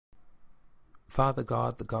Father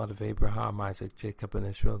God, the God of Abraham, Isaac, Jacob, and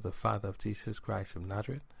Israel, the Father of Jesus Christ of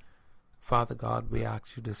Nazareth. Father God, we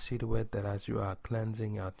ask you to see to it that as you are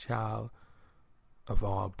cleansing your child of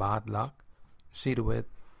all bad luck, see to it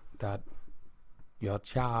that your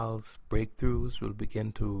child's breakthroughs will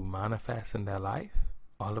begin to manifest in their life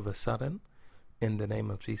all of a sudden, in the name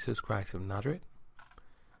of Jesus Christ of Nazareth.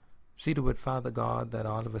 See to it, Father God, that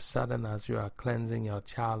all of a sudden, as you are cleansing your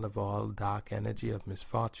child of all dark energy of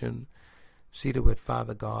misfortune, see to it,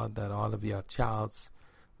 Father God, that all of your child's,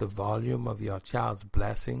 the volume of your child's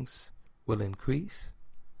blessings will increase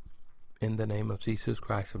in the name of Jesus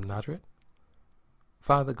Christ of Nazareth.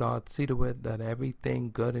 Father God, see to it that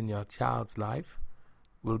everything good in your child's life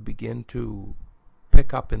will begin to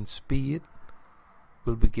pick up in speed,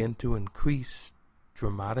 will begin to increase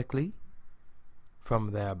dramatically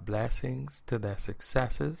from their blessings to their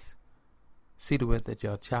successes. See to it that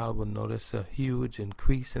your child will notice a huge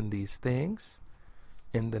increase in these things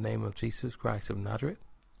in the name of Jesus Christ of Nazareth.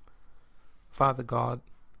 Father God,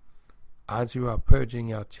 as you are purging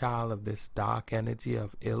your child of this dark energy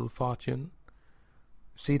of ill fortune,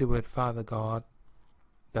 see to it, Father God,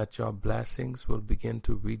 that your blessings will begin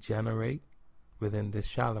to regenerate within this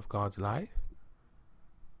child of God's life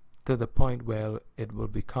to the point where it will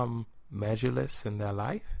become measureless in their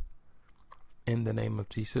life, in the name of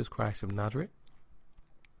Jesus Christ of Nazareth.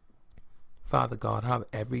 Father God, have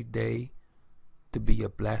every day to be a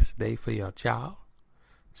blessed day for your child.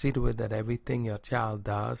 See to it that everything your child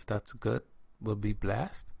does that's good will be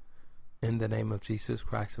blessed, in the name of Jesus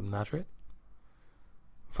Christ of Nazareth.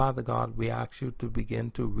 Father God, we ask you to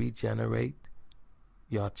begin to regenerate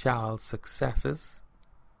your child's successes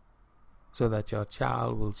so that your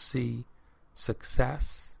child will see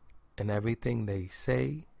success in everything they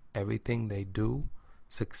say, everything they do,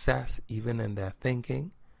 success even in their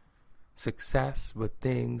thinking, success with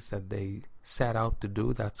things that they set out to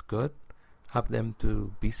do that's good. Have them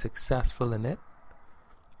to be successful in it,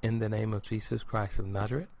 in the name of Jesus Christ of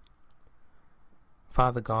Nazareth.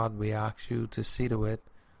 Father God, we ask you to see to it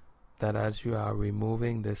that as you are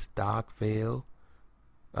removing this dark veil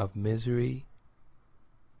of misery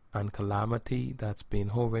and calamity that's been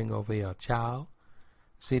hovering over your child,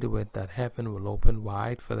 see to it that heaven will open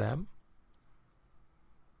wide for them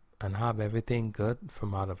and have everything good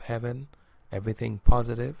from out of heaven, everything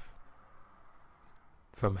positive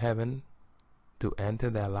from heaven to enter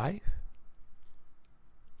their life,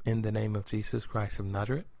 in the name of Jesus Christ of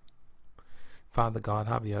Nazareth. Father God,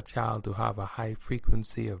 have your child to have a high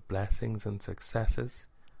frequency of blessings and successes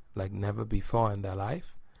like never before in their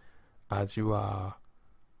life, as you are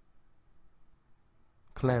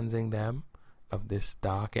cleansing them of this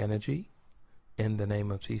dark energy, in the name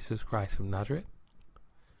of Jesus Christ of Nazareth.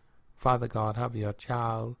 Father God, have your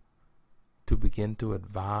child to begin to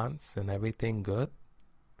advance in everything good,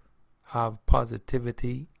 have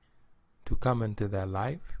positivity to come into their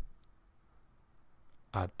life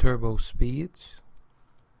at turbo speeds,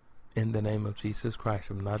 in the name of Jesus Christ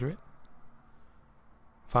of Nazareth.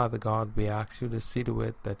 Father God, we ask you to see to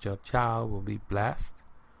it that your child will be blessed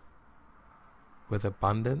with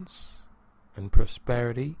abundance and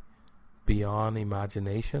prosperity beyond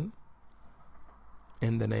imagination,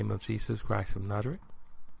 in the name of Jesus Christ of Nazareth.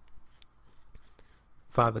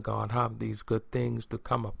 Father God, have these good things to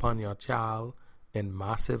come upon your child in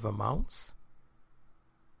massive amounts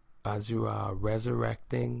as you are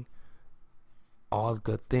resurrecting all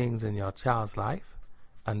good things in your child's life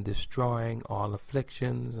and destroying all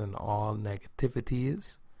afflictions and all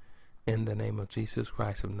negativities, in the name of Jesus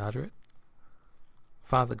Christ of Nazareth.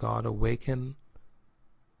 Father God, awaken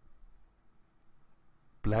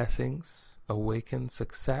blessings, awaken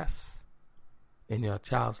success in your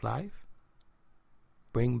child's life.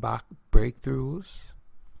 Bring back breakthroughs.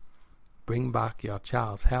 Bring back your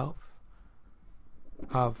child's health.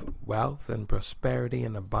 Have wealth and prosperity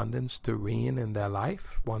and abundance to reign in their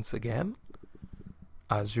life once again,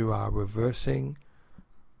 as you are reversing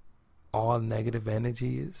all negative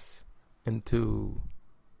energies into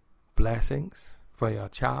blessings for your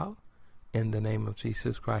child, in the name of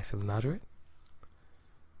Jesus Christ of Nazareth.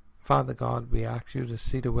 Father God, we ask you to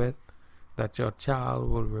see to it that your child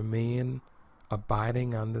will remain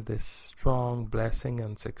abiding under this strong blessing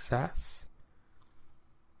and success.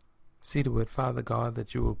 See to it, Father God,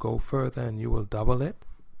 that you will go further and you will double it,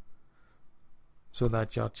 so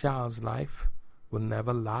that your child's life will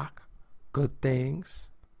never lack good things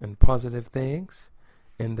and positive things,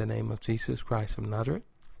 in the name of Jesus Christ of Nazareth.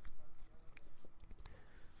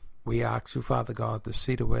 We ask you, Father God, to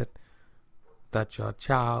see to it that your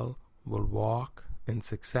child will walk in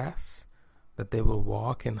success, that they will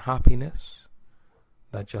walk in happiness,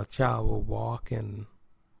 that your child will walk in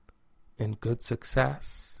good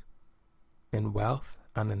success, in wealth,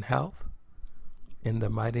 and in health. In the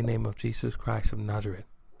mighty name of Jesus Christ of Nazareth.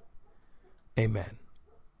 Amen.